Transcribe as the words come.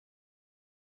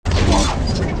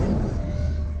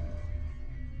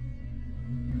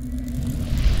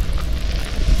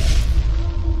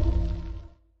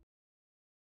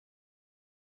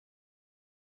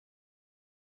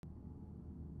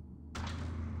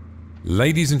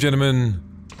Ladies and gentlemen,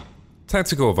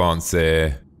 Tactical Advance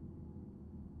here,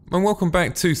 and welcome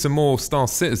back to some more Star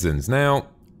Citizens. Now,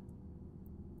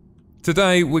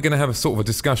 today we're going to have a sort of a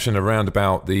discussion around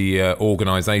about the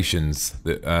organisations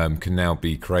that can now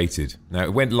be created. Now,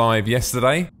 it went live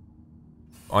yesterday.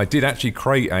 I did actually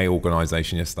create a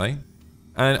organisation yesterday,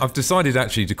 and I've decided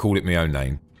actually to call it my own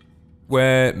name.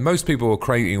 Where most people are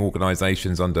creating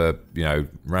organisations under,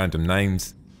 random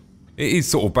names. It is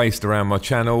sort of based around my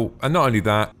channel, and not only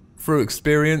that, through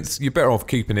experience, you're better off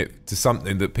keeping it to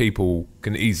something that people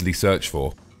can easily search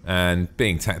for. And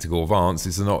being Tactical Advance,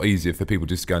 it's a lot easier for people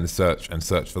just going to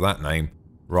search for that name,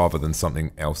 rather than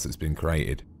something else that's been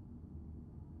created.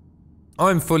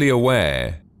 I'm fully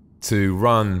aware to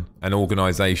run an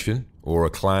organisation, or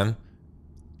a clan,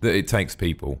 that it takes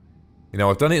people.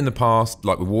 I've done it in the past,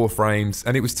 like with Warframes,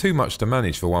 and it was too much to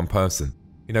manage for one person.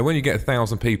 When you get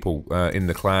 1,000 people in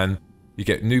the clan, you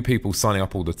get new people signing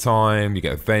up all the time, you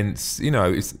get events,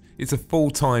 it's a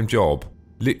full-time job,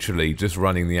 literally just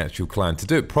running the actual clan, to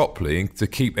do it properly and to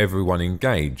keep everyone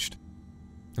engaged.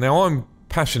 Now, I'm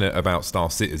passionate about Star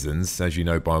Citizens, as you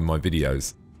know by my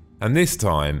videos, and this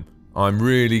time, I'm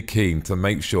really keen to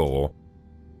make sure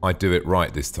I do it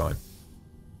right this time.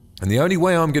 And the only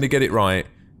way I'm going to get it right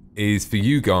is for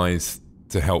you guys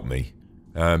to help me,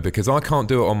 because I can't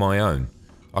do it on my own.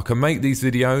 I can make these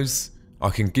videos, I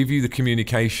can give you the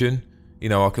communication,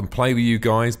 I can play with you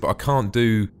guys, but I can't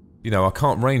do, I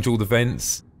can't range all the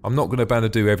vents. I'm not going to be able to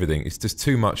do everything. It's just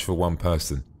too much for one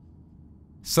person.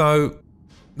 So,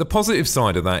 the positive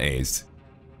side of that is,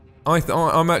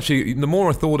 I'm actually, the more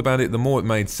I thought about it, the more it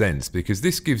made sense, because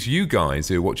this gives you guys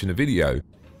who are watching the video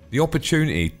the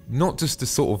opportunity not just to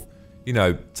sort of,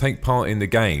 take part in the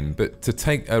game, but to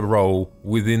take a role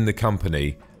within the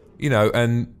company,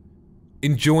 and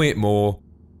enjoy it more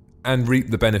and reap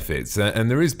the benefits,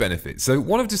 and there is benefits. So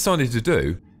what I've decided to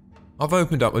do, I've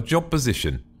opened up a job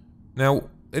position. Now,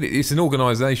 it's an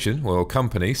organisation, well, a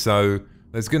company, so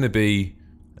there's going to be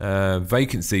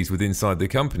vacancies within inside the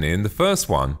company, and the first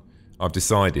one I've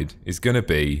decided is going to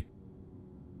be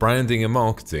branding and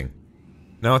marketing.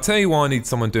 Now, I'll tell you why I need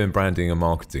someone doing branding and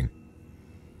marketing.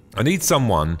 I need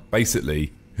someone,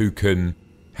 basically, who can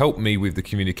help me with the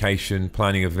communication,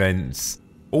 planning events,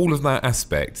 all of that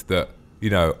aspect that,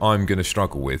 I'm going to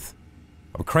struggle with.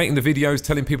 I'm creating the videos,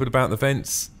 telling people about the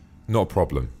events, not a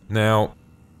problem. Now,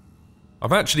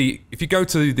 I've actually, if you go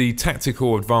to the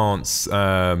Tactical Advance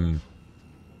Star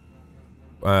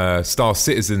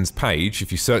Citizens page,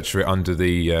 if you search for it under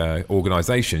the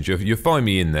organisations, you'll find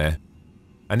me in there.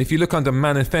 And if you look under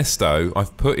Manifesto,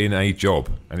 I've put in a job,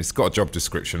 and it's got a job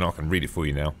description. I can read it for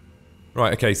you now.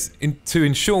 Right, okay, so to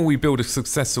ensure we build a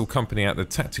successful company at the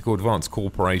Tactical Advance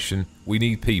Corporation, we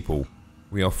need people.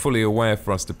 We are fully aware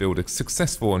for us to build a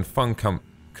successful and fun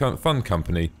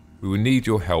company, we will need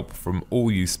your help from all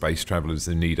you space travellers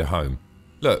who need a home.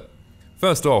 Look,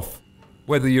 first off,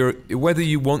 whether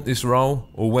you want this role,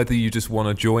 or whether you just want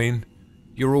to join,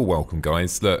 you're all welcome,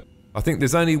 guys. Look, I think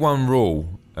there's only one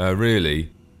rule,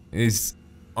 really, is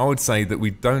I would say that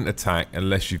we don't attack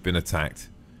unless you've been attacked.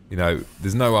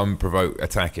 There's no unprovoked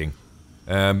attacking,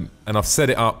 and I've set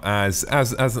it up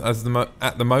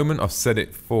at the moment I've set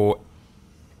it for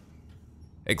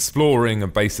exploring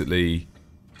and basically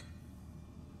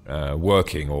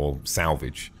working or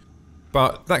salvage,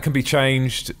 but that can be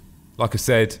changed. Like I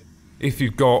said, if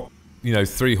you've got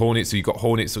 3 Hornets, or you've got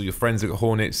Hornets, or your friends have got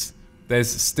Hornets, there's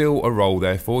still a role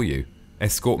there for you.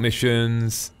 Escort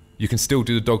missions. You can still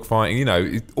do the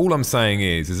dogfighting, all I'm saying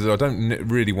is I don't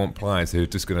really want players who are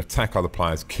just going to attack other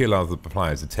players, kill other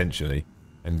players intentionally,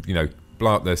 and,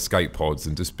 blow up their skate pods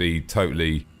and just be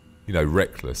totally,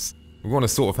 reckless. We want to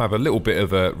sort of have a little bit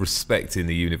of a respect in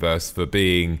the universe for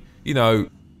being,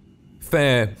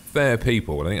 fair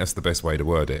people. I think that's the best way to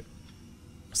word it.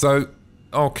 So,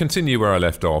 I'll continue where I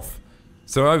left off.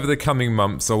 So over the coming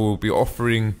months,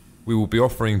 we will be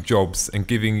offering jobs and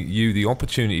giving you the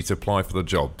opportunity to apply for the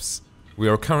jobs. We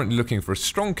are currently looking for a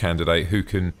strong candidate who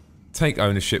can take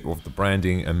ownership of the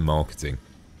branding and marketing.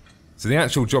 So the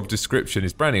actual job description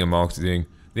is branding and marketing.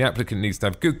 The applicant needs to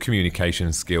have good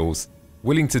communication skills,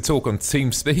 willing to talk on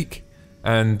TeamSpeak,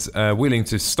 and willing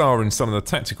to star in some of the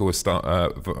Tactical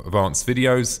Advance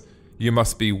videos. You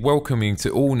must be welcoming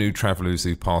to all new travellers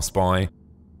who pass by,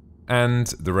 and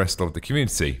the rest of the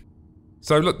community.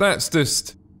 So look, that's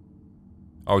just,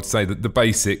 I would say, that the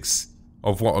basics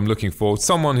of what I'm looking for.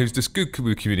 Someone who's just good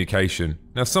with communication.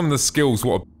 Now, some of the skills,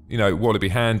 what to be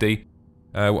handy,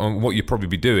 and what you'll probably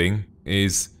be doing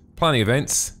is planning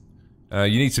events.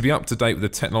 You need to be up to date with the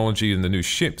technology and the new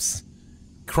ships.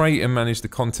 create and manage the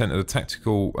content of the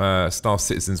Tactical Star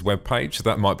Citizens webpage. So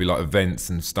that might be like events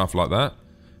and stuff like that.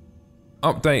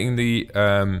 Updating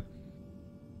the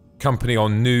company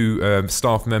on new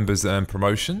staff members and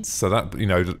promotions. So that, you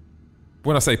know,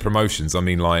 when I say promotions, I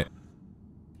mean like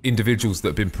individuals that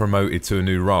have been promoted to a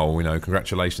new role. You know,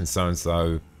 congratulations, so and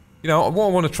so. You know, what I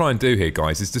want to try and do here,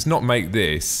 guys, is just not make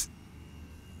this.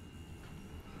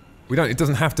 It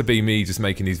doesn't have to be me just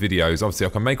making these videos. Obviously, I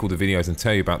can make all the videos and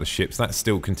tell you about the ships. That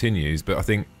still continues. But I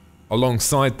think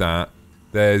alongside that,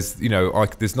 there's, you know,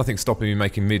 there's nothing stopping me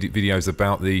making videos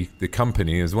about the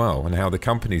company as well and how the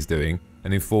company's doing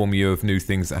and inform you of new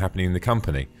things that are happening in the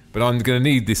company. But I'm going to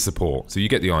need this support, so you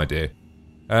get the idea.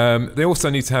 They also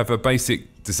need to have a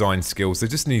basic design skills. They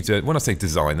just need to, when I say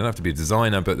design, they don't have to be a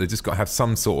designer, but they just got to have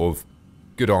some sort of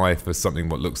good eye for something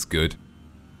what looks good.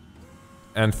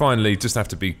 And finally, just have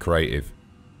to be creative.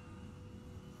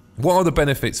 What are the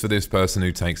benefits for this person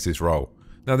who takes this role?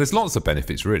 Now, there's lots of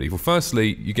benefits, really. Well,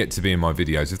 firstly, you get to be in my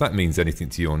videos. If that means anything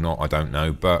to you or not, I don't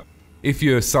know. But if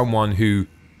you're someone who,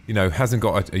 you know, hasn't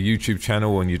got a YouTube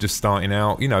channel and you're just starting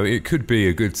out, you know, it could be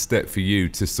a good step for you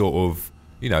to sort of,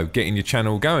 you know, getting your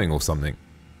channel going or something.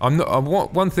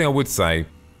 One thing I would say,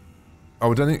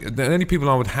 the only people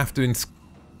I would have to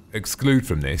exclude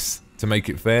from this to make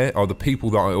it fair are the people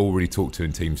that I already talk to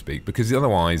in TeamSpeak, because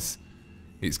otherwise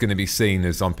it's going to be seen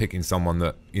as I'm picking someone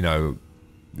that, you know,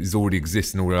 is already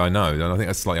existing, already I know, and I think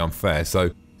that's slightly unfair.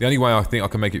 So the only way I think I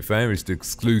can make it fair is to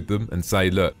exclude them and say,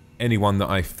 look, anyone that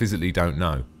I physically don't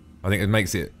know. I think it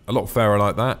makes it a lot fairer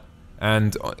like that.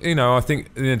 And, you know, I think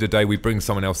at the end of the day, we bring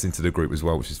someone else into the group as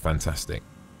well, which is fantastic.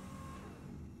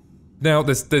 Now,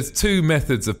 there's two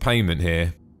methods of payment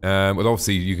here. Well,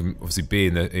 obviously, you can obviously be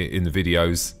in the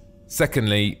videos.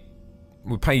 Secondly,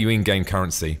 we'll pay you in-game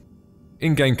currency.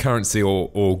 In-game currency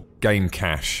or game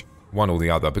cash, one or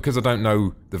the other. Because I don't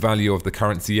know the value of the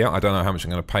currency yet, I don't know how much I'm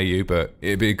going to pay you, but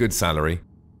it'd be a good salary.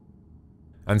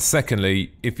 And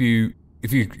secondly, if you're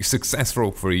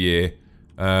successful for a year,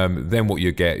 then what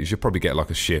you get is you'll probably get like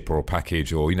a ship or a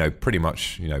package, or, you know, pretty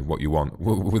much, you know, what you want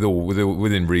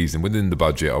within reason, within the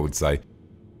budget, I would say.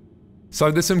 So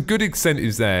there's some good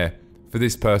incentives there for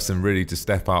this person really to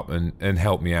step up and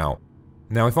help me out.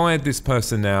 Now, if I had this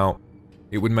person now,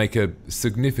 it would make a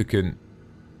significant,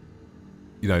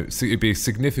 you know, it'd be a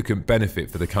significant benefit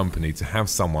for the company to have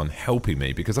someone helping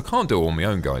me, because I can't do it on my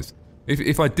own, guys.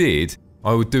 If I did,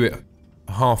 I would do it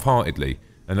half-heartedly.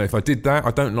 And if I did that,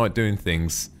 I don't like doing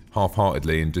things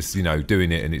half-heartedly and just, you know,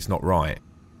 doing it and it's not right.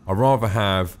 I'd rather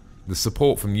have the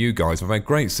support from you guys. I've had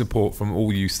great support from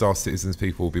all you Star Citizens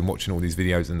people who've been watching all these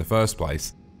videos in the first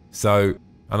place. So,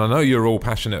 and I know you're all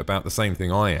passionate about the same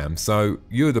thing I am, so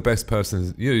you're the best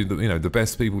person, you know, the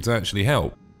best people to actually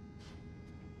help.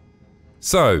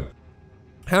 So,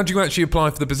 how do you actually apply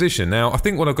for the position? Now, I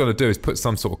think what I've got to do is put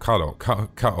some sort of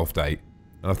cut-off date.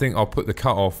 And I think I'll put the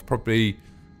cut-off probably,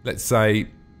 let's say,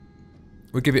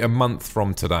 we'll give it a month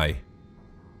from today.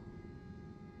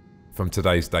 From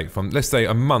today's date. Let's say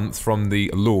a month from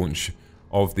the launch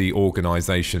of the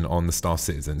organisation on the Star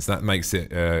Citizens. That makes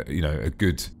it, you know, a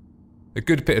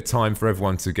good bit of time for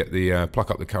everyone to get the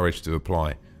pluck up the courage to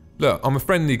apply. Look, I'm a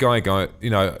friendly guy, you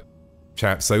know,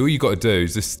 chap. So all you got to do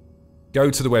is just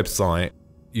go to the website.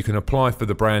 You can apply for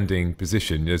the branding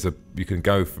position. You can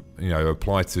go, you know,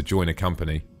 apply to join a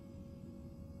company.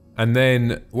 And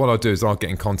then what I'll do is I'll get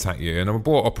in contact with you. And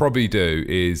what I'll probably do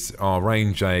is I'll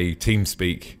arrange a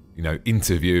TeamSpeak, you know,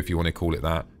 interview, if you want to call it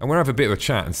that. And we'll have a bit of a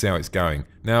chat and see how it's going.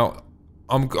 Now,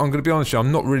 I'm going to be honest with you,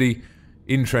 I'm not really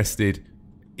interested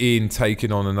in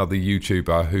taking on another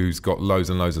YouTuber who's got loads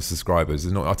and loads of subscribers.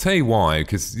 I'll tell you why,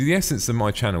 because the essence of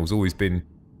my channel has always been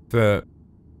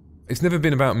it's never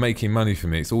been about making money for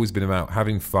me. It's always been about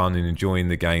having fun and enjoying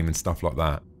the game and stuff like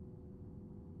that.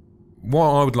 What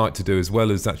I would like to do, as well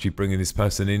as actually bringing this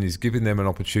person in, is giving them an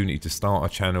opportunity to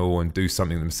start a channel and do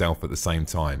something themselves at the same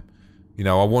time. You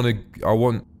know, I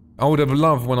would have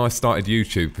loved when I started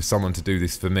YouTube for someone to do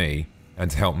this for me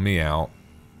and to help me out.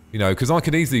 You know, because I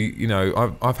could easily, you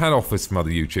know, I've had offers from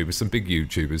other YouTubers, some big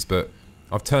YouTubers, but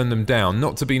I've turned them down.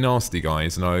 Not to be nasty,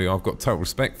 guys, and I've got total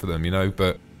respect for them, you know,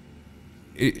 but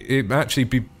it'd actually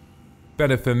be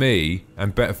better for me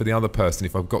and better for the other person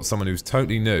if I've got someone who's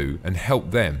totally new and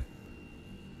help them.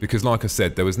 Because like I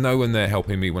said, there was no one there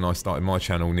helping me when I started my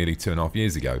channel nearly 2.5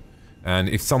 years ago. And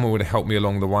if someone would have helped me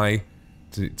along the way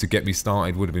to get me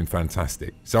started, would have been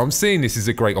fantastic. So I'm seeing this as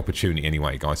a great opportunity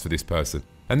anyway, guys, for this person.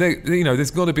 And you know,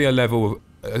 there's got to be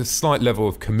a slight level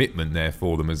of commitment there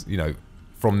for them, as you know,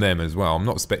 from them as well. I'm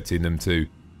not expecting them to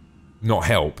not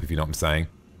help, if you know what I'm saying.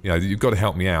 You know, you've got to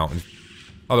help me out, and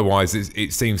otherwise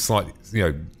it seems slightly, you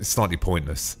know, slightly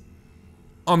pointless.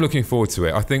 I'm looking forward to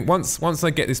it. I think once I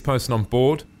get this person on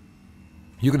board,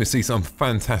 you're going to see some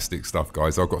fantastic stuff,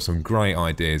 guys. I've got some great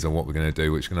ideas on what we're going to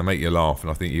do, which is going to make you laugh, and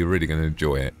I think you're really going to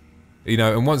enjoy it. You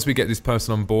know, and once we get this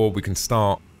person on board, we can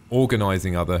start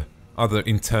organising other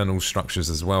internal structures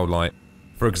as well. Like,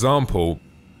 for example,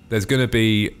 there's going to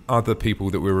be other people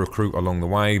that we recruit along the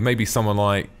way. Maybe someone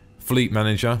like fleet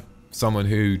manager, someone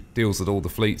who deals with all the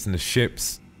fleets and the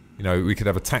ships. You know, we could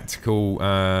have a tactical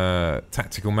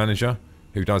manager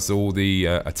who does all the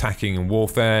attacking and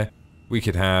warfare. We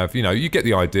could have, you know, you get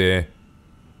the idea.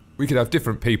 We could have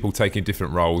different people taking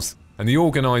different roles, and the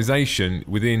organisation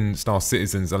within Star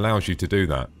Citizens allows you to do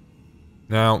that.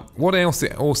 Now, what else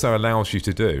it also allows you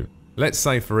to do? Let's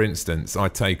say, for instance, I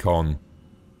take on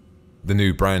the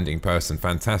new branding person.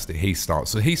 Fantastic. He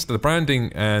starts. So the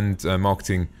branding and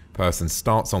marketing person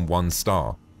starts on 1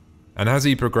 star. And as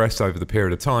he progresses over the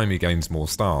period of time, he gains more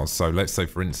stars. So let's say,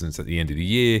 for instance, at the end of the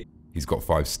year, he's got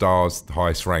 5 stars, the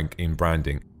highest rank in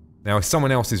branding. Now, if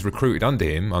someone else is recruited under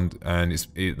him, and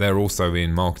they're also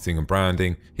in marketing and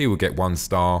branding, he will get 1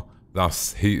 star.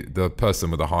 Thus, the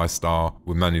person with the highest star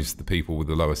will manage the people with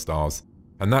the lower stars.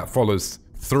 And that follows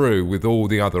through with all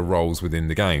the other roles within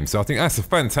the game. So I think that's a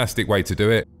fantastic way to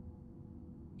do it.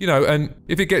 You know, and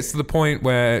if it gets to the point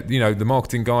where, you know, the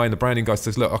marketing guy and the branding guy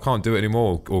says, look, I can't do it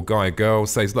anymore, or guy or girl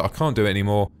says, look, I can't do it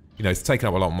anymore, you know, it's taking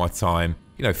up a lot of my time,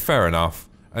 you know, fair enough.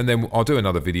 And then I'll do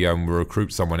another video and we'll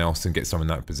recruit someone else and get someone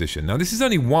in that position. Now, this is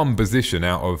only one position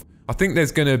out of, I think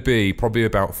there's going to be probably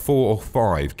about 4 or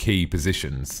 5 key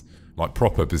positions, like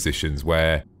proper positions,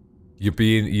 where you'll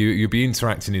be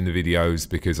interacting in the videos,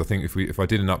 because I think if I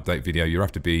did an update video, you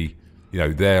have to be, you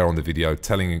know, there on the video,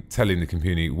 telling the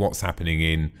community what's happening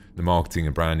in the marketing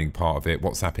and branding part of it,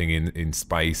 what's happening in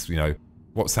space, you know,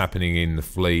 what's happening in the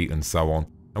fleet and so on.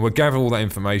 And we'll gather all that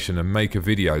information and make a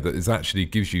video that actually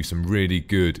gives you some really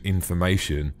good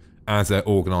information as an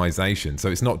organisation. So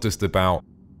it's not about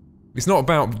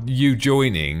you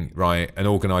joining, right, an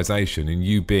organisation and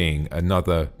you being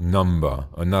another number,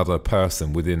 another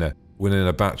person within a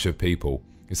batch of people.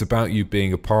 It's about you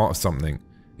being a part of something.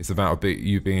 It's about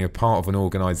you being a part of an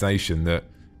organisation that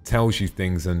tells you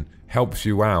things and helps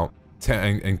you out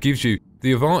and gives you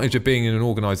the advantage of being in an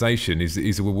organisation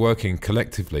is we're working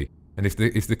collectively. And if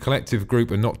the collective group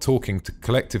are not talking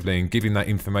collectively and giving that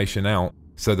information out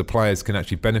so the players can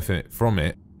actually benefit from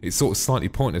it, it's sort of slightly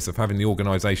pointless of having the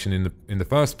organisation in the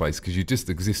first place, because you just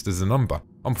exist as a number.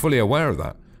 I'm fully aware of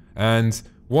that. And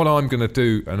what I'm going to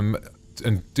do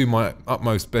and do my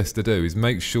utmost best to do is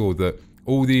make sure that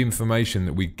all the information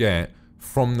that we get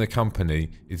from the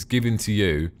company is given to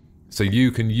you so you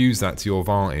can use that to your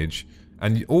advantage.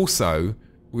 And also,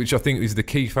 which I think is the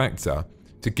key factor,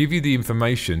 to give you the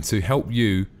information to help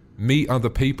you meet other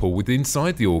people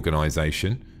inside the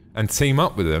organisation and team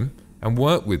up with them and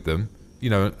work with them,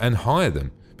 you know, and hire them.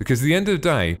 Because at the end of the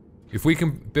day, if we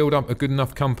can build up a good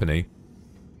enough company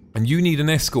and you need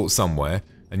an escort somewhere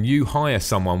and you hire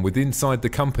someone inside the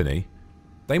company,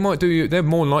 they're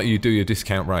more likely to do your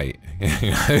discount rate.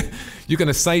 You're going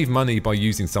to save money by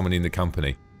using someone in the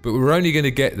company. But we're only going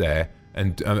to get there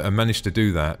and manage to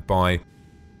do that by,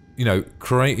 you know,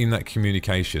 creating that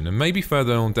communication. And maybe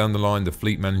further on down the line, the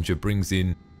fleet manager brings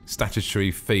in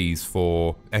statutory fees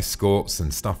for escorts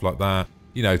and stuff like that,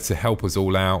 you know, to help us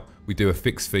all out. We do a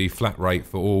fixed fee, flat rate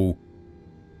for all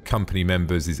company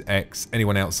members is X.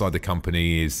 Anyone outside the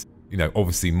company is, you know,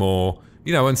 obviously more,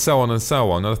 you know, and so on and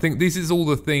so on. And I think this is all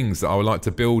the things that I would like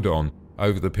to build on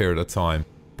over the period of time.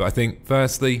 But I think,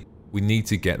 firstly, we need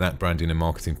to get that branding and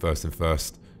marketing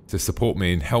first to support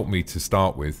me and help me to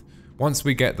start with. Once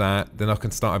we get that, then I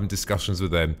can start having discussions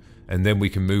with them, and then we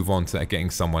can move on to getting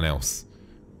someone else.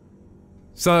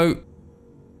 So,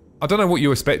 I don't know what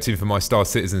you're expecting from my Star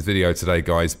Citizens video today,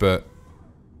 guys, but,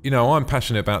 you know, I'm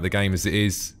passionate about the game as it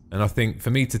is, and I think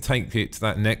for me to take it to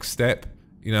that next step,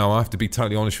 you know, I have to be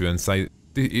totally honest with you and say,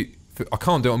 I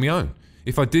can't do it on my own.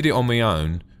 If I did it on my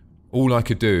own, all I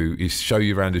could do is show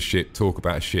you around a ship, talk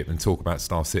about a ship, and talk about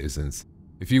Star Citizens.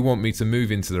 If you want me to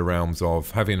move into the realms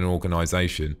of having an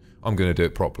organisation, I'm going to do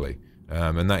it properly.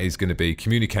 And that is going to be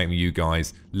communicating with you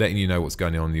guys, letting you know what's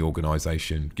going on in the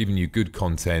organisation, giving you good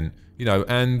content, you know,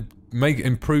 and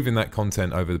improving that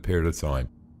content over the period of time.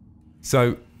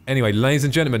 So, anyway, ladies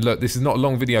and gentlemen, look, this is not a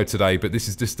long video today, but this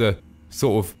is just a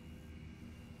sort of,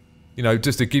 you know,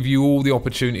 just to give you all the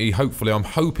opportunity. Hopefully, I'm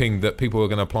hoping that people are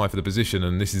going to apply for the position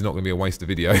and this is not going to be a waste of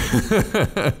video.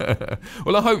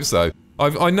 Well, I hope so.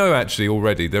 I know actually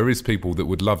already there is people that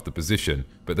would love the position,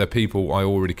 but they're people I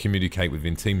already communicate with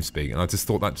in TeamSpeak, and I just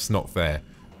thought that's not fair.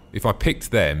 If I picked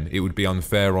them, it would be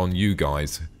unfair on you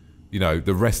guys, you know,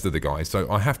 the rest of the guys.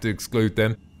 So I have to exclude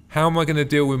them. How am I going to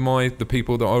deal with the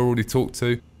people that I already talked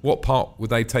to? What part would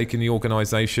they take in the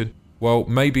organisation? Well,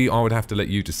 maybe I would have to let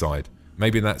you decide.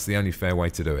 Maybe that's the only fair way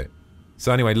to do it.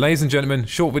 So anyway, ladies and gentlemen,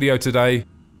 short video today.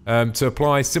 To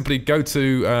apply, simply go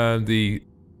to the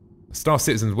Star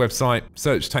Citizen's website,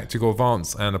 search Tactical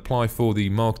Advance and apply for the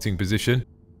marketing position.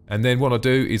 And then what I'll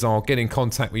do is I'll get in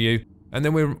contact with you, and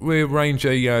then we'll arrange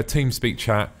a TeamSpeak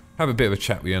chat, have a bit of a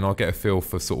chat with you, and I'll get a feel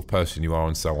for sort of person you are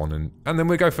and so on, and then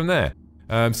we'll go from there.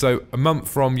 So a month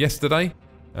from yesterday,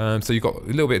 so you've got a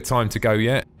little bit of time to go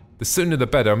yet. The sooner the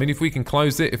better. I mean, if we can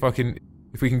close it, if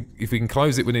we can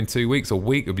close it within 2 weeks or a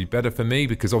week, it'll be better for me,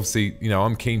 because obviously, you know,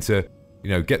 I'm keen to, you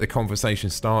know, get the conversation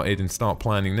started and start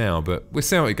planning now, but we'll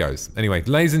see how it goes. Anyway,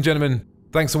 ladies and gentlemen,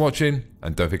 thanks for watching,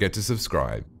 and don't forget to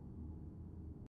subscribe.